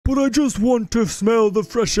but I just want to smell the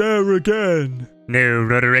fresh air again. No,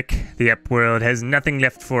 Roderick, the upworld has nothing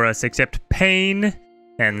left for us except pain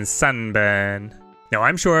and sunburn. Now,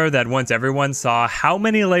 I'm sure that once everyone saw how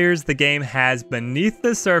many layers the game has beneath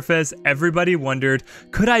the surface, everybody wondered,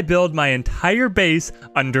 could I build my entire base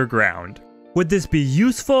underground? Would this be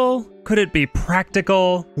useful? Could it be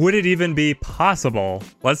practical? Would it even be possible?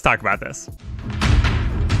 Let's talk about this.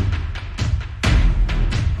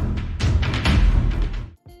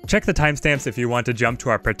 Check the timestamps if you want to jump to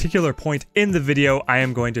our particular point in the video. I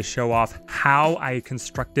am going to show off how I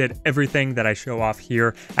constructed everything that I show off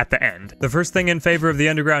here at the end. The first thing in favor of the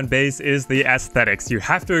underground base is the aesthetics. You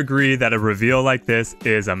have to agree that a reveal like this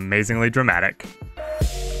is amazingly dramatic.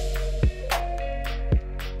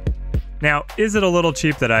 Now, is it a little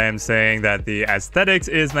cheap that I am saying that the aesthetics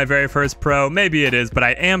is my very first pro? Maybe it is, but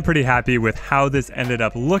I am pretty happy with how this ended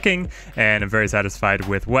up looking, and I'm very satisfied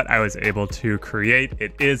with what I was able to create.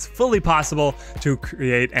 It is fully possible to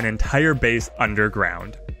create an entire base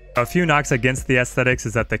underground. A few knocks against the aesthetics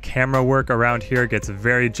is that the camera work around here gets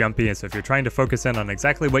very jumpy, and so if you're trying to focus in on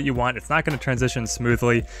exactly what you want, it's not going to transition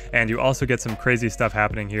smoothly, and you also get some crazy stuff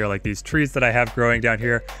happening here, like these trees that I have growing down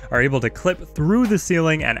here are able to clip through the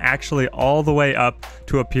ceiling and actually all the way up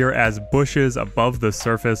to appear as bushes above the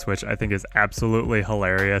surface, which I think is absolutely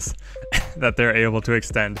hilarious that they're able to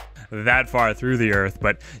extend that far through the earth.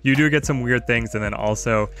 But you do get some weird things, and then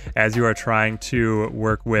also as you are trying to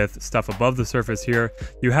work with stuff above the surface here,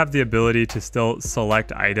 you have the ability to still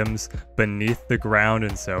select items beneath the ground,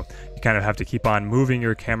 and so you kind of have to keep on moving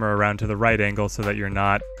your camera around to the right angle so that you're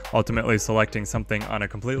not ultimately selecting something on a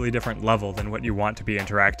completely different level than what you want to be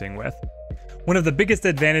interacting with. One of the biggest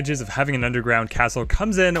advantages of having an underground castle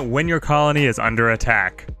comes in when your colony is under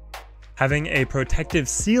attack. Having a protective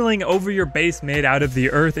ceiling over your base made out of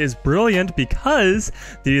the earth is brilliant because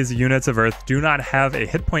these units of earth do not have a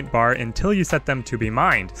hit point bar until you set them to be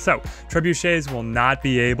mined. So trebuchets will not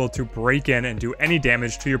be able to break in and do any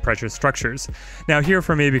damage to your precious structures. Now here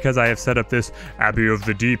for me, because I have set up this Abbey of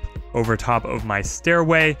the Deep over top of my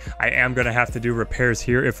stairway, I am going to have to do repairs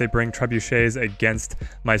here if they bring trebuchets against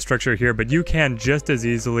my structure here, but you can just as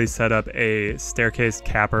easily set up a staircase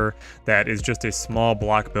capper that is just a small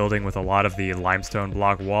block building with a lot of the limestone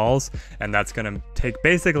block walls, and that's going to take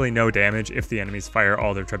basically no damage if the enemies fire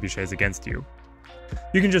all their trebuchets against you.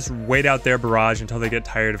 You can just wait out their barrage until they get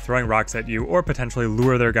tired of throwing rocks at you, or potentially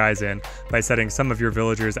lure their guys in by setting some of your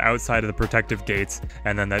villagers outside of the protective gates,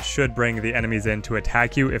 and then that should bring the enemies in to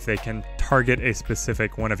attack you if they can target a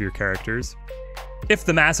specific one of your characters. If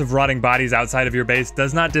the mass of rotting bodies outside of your base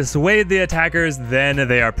does not dissuade the attackers, then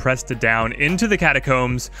they are pressed down into the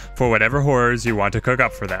catacombs for whatever horrors you want to cook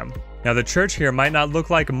up for them. Now the church here might not look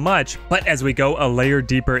like much, but as we go a layer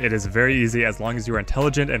deeper, it is very easy, as long as you are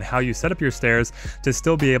intelligent in how you set up your stairs, to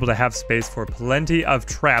still be able to have space for plenty of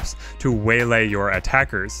traps to waylay your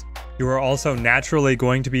attackers. You are also naturally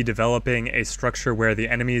going to be developing a structure where the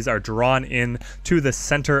enemies are drawn in to the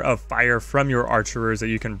center of fire from your archers that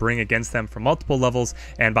you can bring against them from multiple levels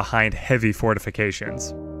and behind heavy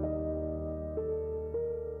fortifications.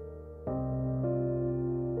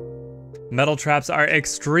 Metal traps are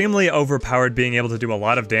extremely overpowered, being able to do a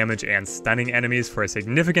lot of damage and stunning enemies for a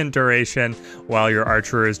significant duration, while your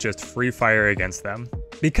archers just free fire against them.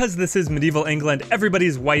 Because this is medieval England,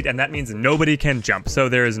 everybody's white, and that means nobody can jump, so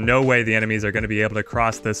there is no way the enemies are going to be able to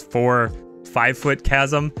cross this 4-5-foot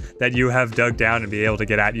chasm that you have dug down and be able to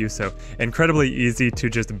get at you. So incredibly easy to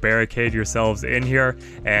just barricade yourselves in here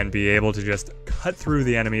and be able to just cut through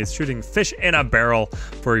the enemies, shooting fish in a barrel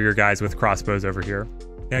for your guys with crossbows over here.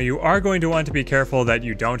 Now you are going to want to be careful that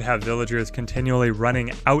you don't have villagers continually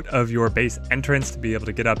running out of your base entrance to be able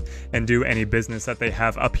to get up and do any business that they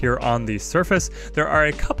have up here on the surface. There are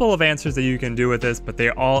a couple of answers that you can do with this, but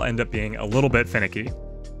they all end up being a little bit finicky.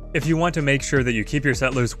 If you want to make sure that you keep your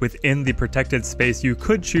settlers within the protected space, you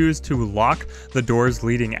could choose to lock the doors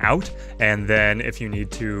leading out, and then if you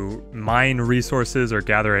need to mine resources or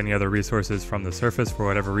gather any other resources from the surface for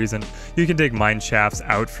whatever reason, you can dig mine shafts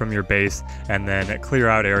out from your base and then clear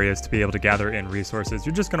out areas to be able to gather in resources.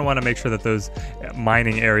 You're just going to want to make sure that those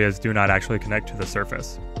mining areas do not actually connect to the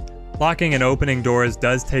surface. Locking and opening doors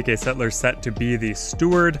does take a settler set to be the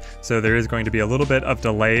steward, so there is going to be a little bit of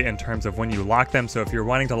delay in terms of when you lock them. So if you're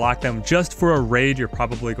wanting to lock them just for a raid, you're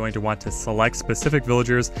probably going to want to select specific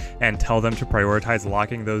villagers and tell them to prioritize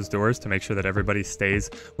locking those doors to make sure that everybody stays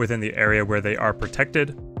within the area where they are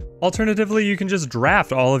protected. Alternatively, you can just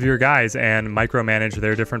draft all of your guys and micromanage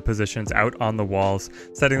their different positions out on the walls,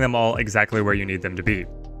 setting them all exactly where you need them to be.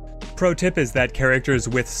 pro tip is that characters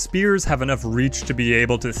with spears have enough reach to be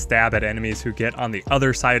able to stab at enemies who get on the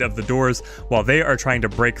other side of the doors. While they are trying to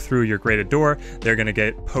break through your grated door, they're going to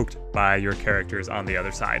get poked by your characters on the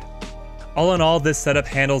other side. All in all, this setup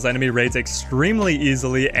handles enemy raids extremely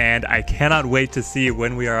easily, and I cannot wait to see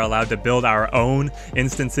when we are allowed to build our own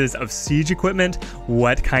instances of siege equipment,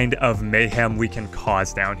 what kind of mayhem we can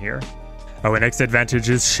cause down here. Our next advantage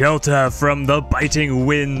is shelter from the biting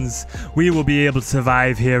winds. We will be able to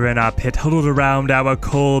survive here in our pit, huddled around our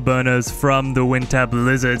coal burners from the winter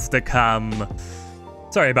blizzards to come.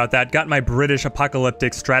 Sorry about that, got my British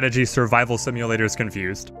apocalyptic strategy survival simulators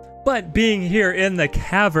confused. But being here in the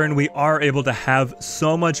cavern, we are able to have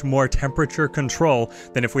so much more temperature control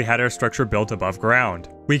than if we had our structure built above ground.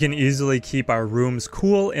 We can easily keep our rooms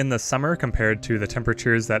cool in the summer compared to the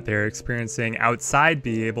temperatures that they're experiencing outside,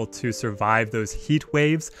 be able to survive those heat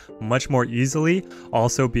waves much more easily,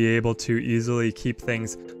 also be able to easily keep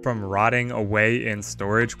things from rotting away in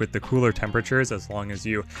storage with the cooler temperatures as long as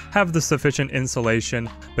you have the sufficient insulation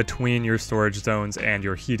between your storage zones and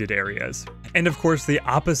your heated areas. And of course, the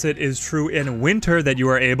opposite is true in winter, that you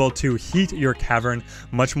are able to heat your cavern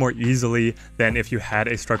much more easily than if you had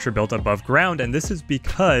a structure built above ground, and this is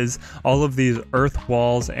because all of these earth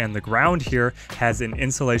walls and the ground here has an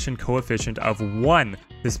insulation coefficient of 1.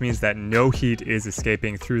 This means that no heat is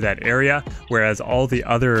escaping through that area, whereas all the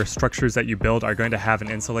other structures that you build are going to have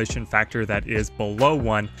an insulation factor that is below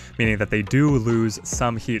 1, meaning that they do lose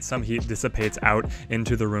some heat. Some heat dissipates out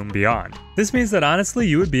into the room beyond. This means that honestly,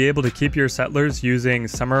 you would be able to keep your settlers using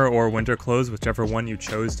summer or winter clothes, whichever one you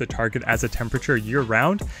chose to target as a temperature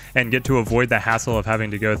year-round, and get to avoid the hassle of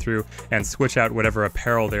having to go through and switch out whatever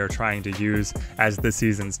apparel they're trying to use as the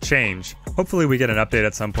seasons change. Hopefully we get an update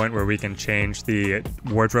at some point where we can change the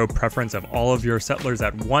wardrobe preference of all of your settlers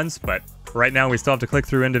at once, but right now we still have to click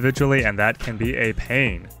through individually, and that can be a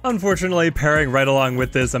pain. Unfortunately, pairing right along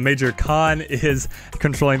with this, a major con is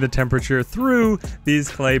controlling the temperature through these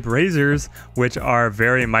clay braziers, which are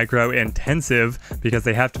very micro intensive because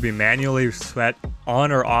they have to be manually set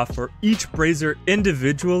on or off for each brazier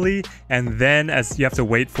individually, and then as you have to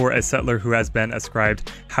wait for a settler who has been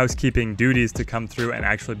ascribed housekeeping duties to come through and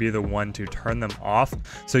actually be the one to turn them off.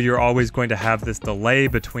 So you're always going to have this delay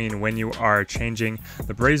between when you are changing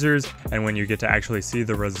the braziers and when you get to actually see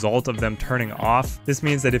the result of them turning off. This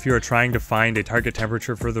means that if you are trying to find a target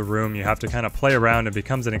temperature for the room, you have to kind of play around. It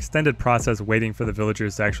becomes an extended process waiting for the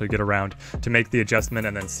villagers to actually get around to make the adjustment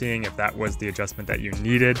and then seeing if that was the adjustment that you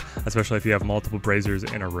needed, especially if you have multiple braziers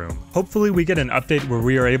in a room. Hopefully we get an update where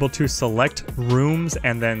we are able to select rooms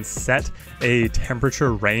and then set a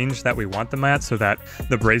temperature range that we want them at, so that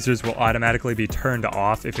the braziers will automatically be turned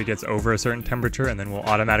off if it gets over a certain temperature, and then will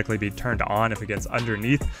automatically be turned on if it gets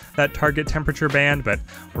underneath that target temperature band. But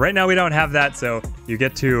right now we don't have that, so you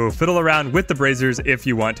get to fiddle around with the braziers if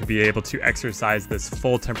you want to be able to exercise this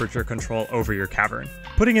full temperature control over your cavern.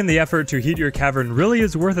 Putting in the effort to heat your cavern really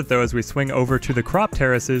is worth it though, as we swing over to the crop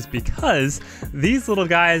terraces, because these little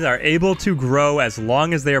guys are able to grow as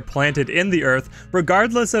long as they are planted in the earth,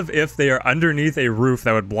 regardless of if they are underneath a roof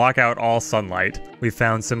that would block out all sunlight. We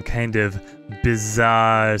found some kind of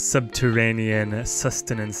bizarre subterranean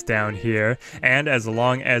sustenance down here, and as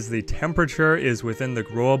long as the temperature is within the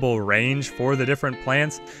growable range for the different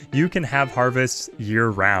plants, you can have harvests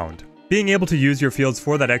year-round. Being able to use your fields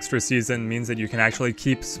for that extra season means that you can actually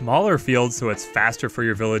keep smaller fields, so it's faster for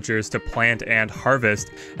your villagers to plant and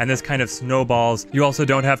harvest, and this kind of snowballs. You also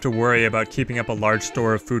don't have to worry about keeping up a large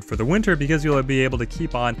store of food for the winter, because you'll be able to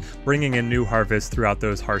keep on bringing in new harvests throughout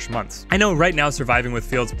those harsh months. I know right now surviving with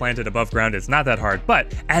fields planted above ground is not that hard,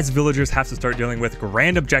 but as villagers have to start dealing with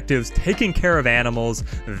grand objectives, taking care of animals,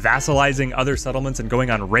 vassalizing other settlements and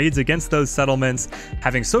going on raids against those settlements,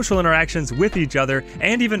 having social interactions with each other,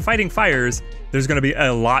 and even fighting fires, there's going to be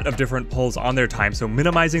a lot of different pulls on their time, so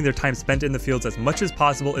minimizing their time spent in the fields as much as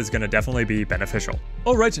possible is going to definitely be beneficial.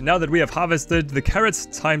 Alright, now that we have harvested the carrots,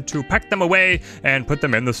 time to pack them away and put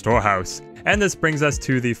them in the storehouse. And this brings us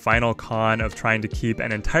to the final con of trying to keep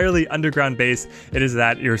an entirely underground base. It is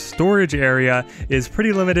that your storage area is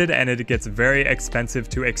pretty limited and it gets very expensive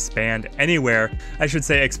to expand anywhere. I should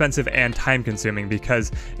say expensive and time consuming,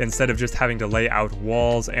 because instead of just having to lay out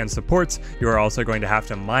walls and supports, you are also going to have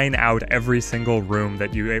to mine out every single room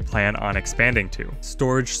that you plan on expanding to.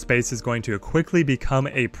 Storage space is going to quickly become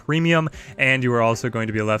a premium, and you are also going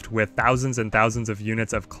to be left with thousands and thousands of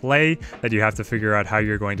units of clay that you have to figure out how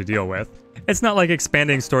you're going to deal with. It's not like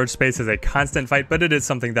expanding storage space is a constant fight, but it is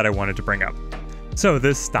something that I wanted to bring up. So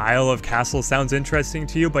this style of castle sounds interesting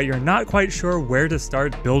to you, but you're not quite sure where to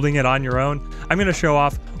start building it on your own. I'm going to show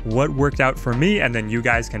off what worked out for me, and then you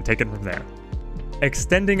guys can take it from there.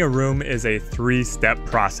 Extending a room is a 3-step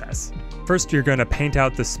process. First, you're going to paint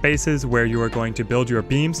out the spaces where you are going to build your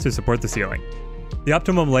beams to support the ceiling. The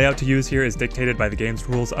optimum layout to use here is dictated by the game's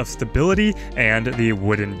rules of stability and the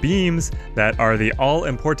wooden beams that are the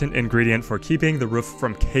all-important ingredient for keeping the roof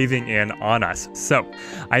from caving in on us. So,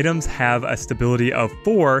 items have a stability of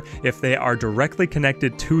 4 if they are directly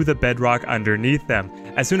connected to the bedrock underneath them.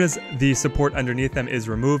 As soon as the support underneath them is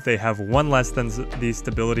removed, they have 1 less than the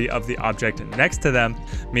stability of the object next to them,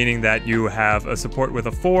 meaning that you have a support with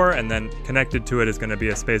a 4, and then connected to it is going to be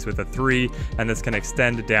a space with a 3, and this can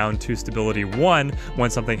extend down to stability 1. When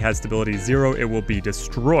something has stability 0, it will be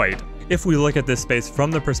destroyed. If we look at this space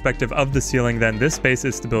from the perspective of the ceiling, then this space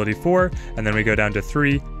is stability 4, and then we go down to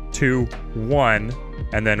 3, 2, 1,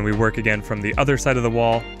 and then we work again from the other side of the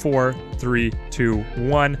wall, 4, 3, 2,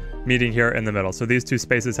 1, meeting here in the middle. So these two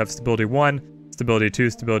spaces have stability 1, stability 2,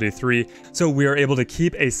 stability 3, so we are able to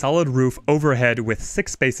keep a solid roof overhead with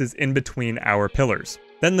 6 spaces in between our pillars.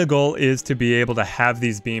 Then the goal is to be able to have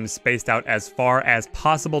these beams spaced out as far as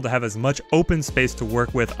possible to have as much open space to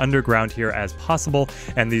work with underground here as possible,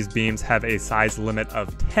 and these beams have a size limit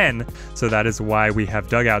of 10, so that is why we have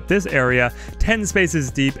dug out this area 10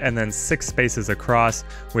 spaces deep and then 6 spaces across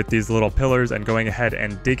with these little pillars, and going ahead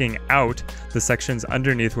and digging out the sections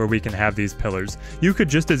underneath where we can have these pillars. You could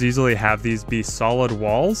just as easily have these be solid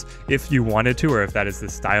walls if you wanted to, or if that is the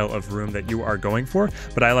style of room that you are going for,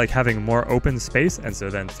 but I like having more open space, and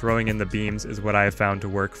so then throwing in the beams is what I have found to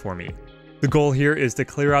work for me. The goal here is to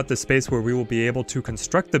clear out the space where we will be able to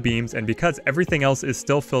construct the beams, and because everything else is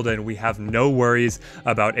still filled in, we have no worries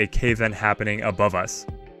about a cave-in happening above us.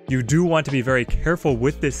 You do want to be very careful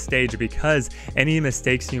with this stage because any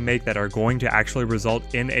mistakes you make that are going to actually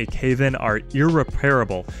result in a cave-in are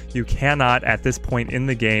irreparable. You cannot, at this point in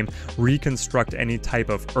the game, reconstruct any type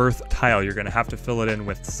of earth tile. You're going to have to fill it in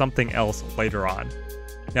with something else later on.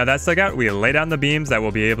 Now that's dug out, we lay down the beams that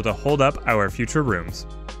will be able to hold up our future rooms.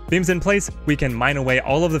 Beams in place, we can mine away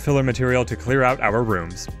all of the filler material to clear out our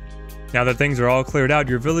rooms. Now that things are all cleared out,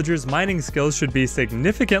 your villagers' mining skills should be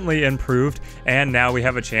significantly improved, and now we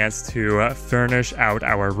have a chance to furnish out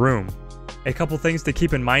our room. A couple things to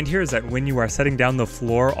keep in mind here is that when you are setting down the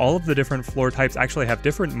floor, all of the different floor types actually have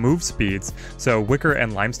different move speeds. So wicker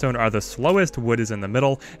and limestone are the slowest, wood is in the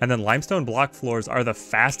middle, and then limestone block floors are the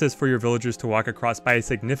fastest for your villagers to walk across by a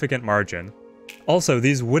significant margin. Also,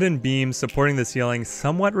 these wooden beams supporting the ceiling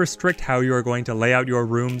somewhat restrict how you are going to lay out your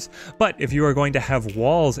rooms, but if you are going to have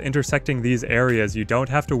walls intersecting these areas, you don't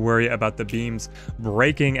have to worry about the beams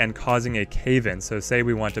breaking and causing a cave-in. So say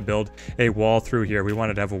we want to build a wall through here, we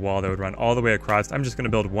wanted to have a wall that would run all the way across. I'm just going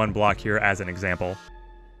to build 1 block here as an example.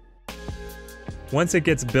 Once it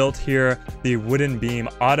gets built here, the wooden beam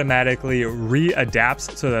automatically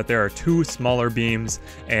readapts so that there are 2 smaller beams,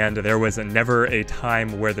 and there was never a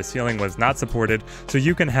time where the ceiling was not supported, so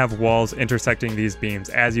you can have walls intersecting these beams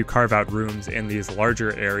as you carve out rooms in these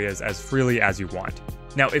larger areas as freely as you want.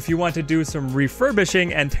 Now, if you want to do some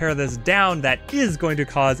refurbishing and tear this down, that is going to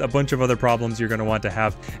cause a bunch of other problems. You're going to want to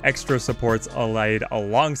have extra supports laid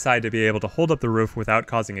alongside to be able to hold up the roof without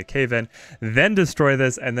causing a cave-in, then destroy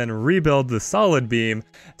this and then rebuild the solid beam.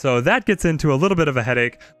 So that gets into a little bit of a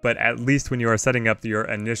headache, but at least when you are setting up your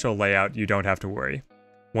initial layout, you don't have to worry.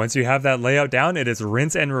 Once you have that layout down, it is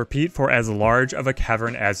rinse and repeat for as large of a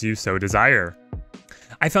cavern as you so desire.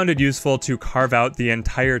 I found it useful to carve out the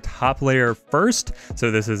entire top layer first.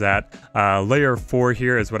 So this is at layer 4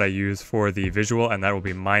 here is what I use for the visual, and that will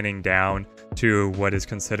be mining down to what is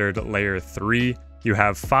considered layer 3. You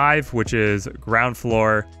have 5, which is ground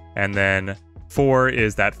floor, and then 4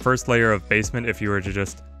 is that first layer of basement if you were to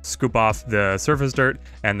just scoop off the surface dirt,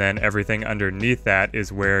 and then everything underneath that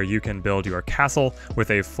is where you can build your castle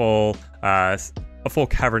with a full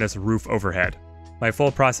cavernous roof overhead. My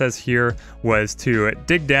full process here was to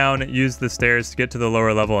dig down, use the stairs to get to the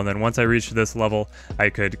lower level, and then once I reached this level, I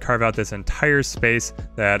could carve out this entire space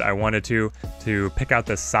that I wanted to pick out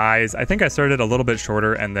the size. I think I started a little bit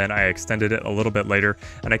shorter and then I extended it a little bit later,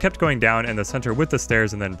 and I kept going down in the center with the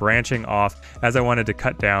stairs and then branching off as I wanted to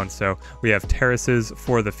cut down. So we have terraces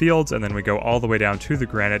for the fields, and then we go all the way down to the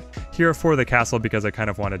granite here for the castle because I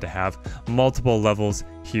kind of wanted to have multiple levels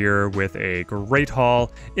here with a great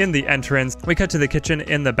hall in the entrance. We cut to the kitchen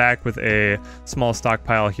in the back with a small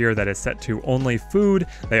stockpile here that is set to only food.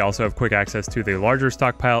 They also have quick access to the larger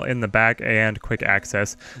stockpile in the back and quick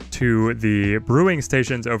access to the brewing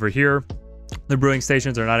stations over here. The brewing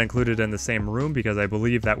stations are not included in the same room because I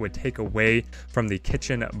believe that would take away from the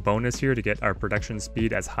kitchen bonus here to get our production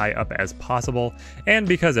speed as high up as possible. And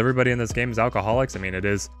because everybody in this game is alcoholics, I mean, it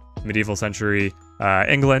is medieval century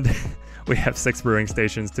England, we have 6 brewing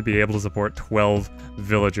stations to be able to support 12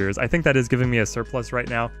 villagers. I think that is giving me a surplus right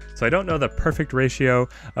now, so I don't know the perfect ratio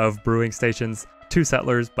of brewing stations to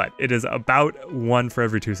settlers, but it is about 1 for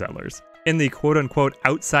every 2 settlers. In the quote-unquote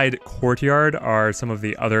outside courtyard are some of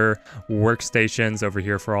the other workstations over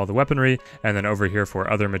here for all the weaponry, and then over here for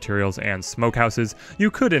other materials and smokehouses.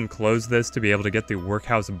 You could enclose this to be able to get the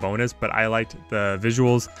workhouse bonus, but I liked the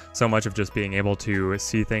visuals so much of just being able to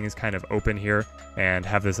see things kind of open here and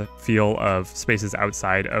have this feel of spaces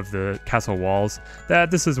outside of the castle walls,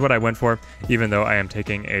 that this is what I went for, even though I am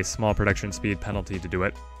taking a small production speed penalty to do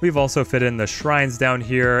it. We've also fit in the shrines down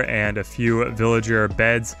here and a few villager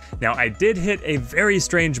beds. Now, I did hit a very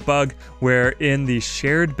strange bug where in the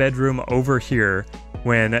shared bedroom over here,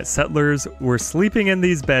 when settlers were sleeping in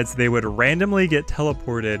these beds, they would randomly get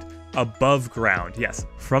teleported above ground. Yes,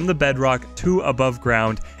 from the bedrock to above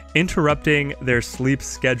ground, interrupting their sleep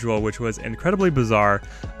schedule, which was incredibly bizarre.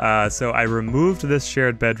 So I removed this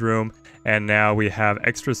shared bedroom, and now we have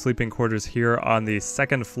extra sleeping quarters here on the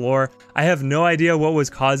 2nd floor. I have no idea what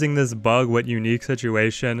was causing this bug, what unique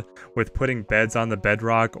situation with putting beds on the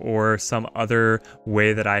bedrock or some other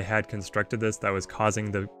way that I had constructed this that was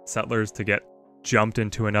causing the settlers to get jumped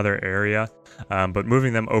into another area. But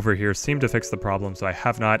moving them over here seemed to fix the problem, so I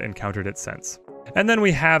have not encountered it since. And then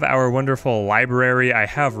we have our wonderful library. I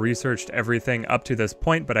have researched everything up to this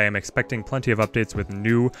point, but I am expecting plenty of updates with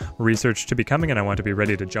new research to be coming, and I want to be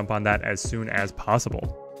ready to jump on that as soon as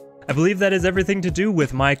possible. I believe that is everything to do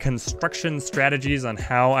with my construction strategies on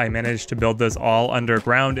how I managed to build this all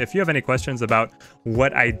underground. If you have any questions about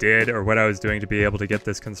what I did or what I was doing to be able to get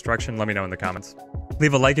this construction, let me know in the comments.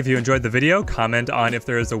 Leave a like if you enjoyed the video, comment on if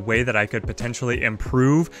there is a way that I could potentially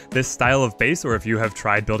improve this style of base, or if you have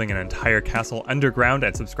tried building an entire castle underground,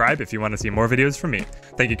 and subscribe if you want to see more videos from me.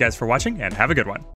 Thank you guys for watching, and have a good one.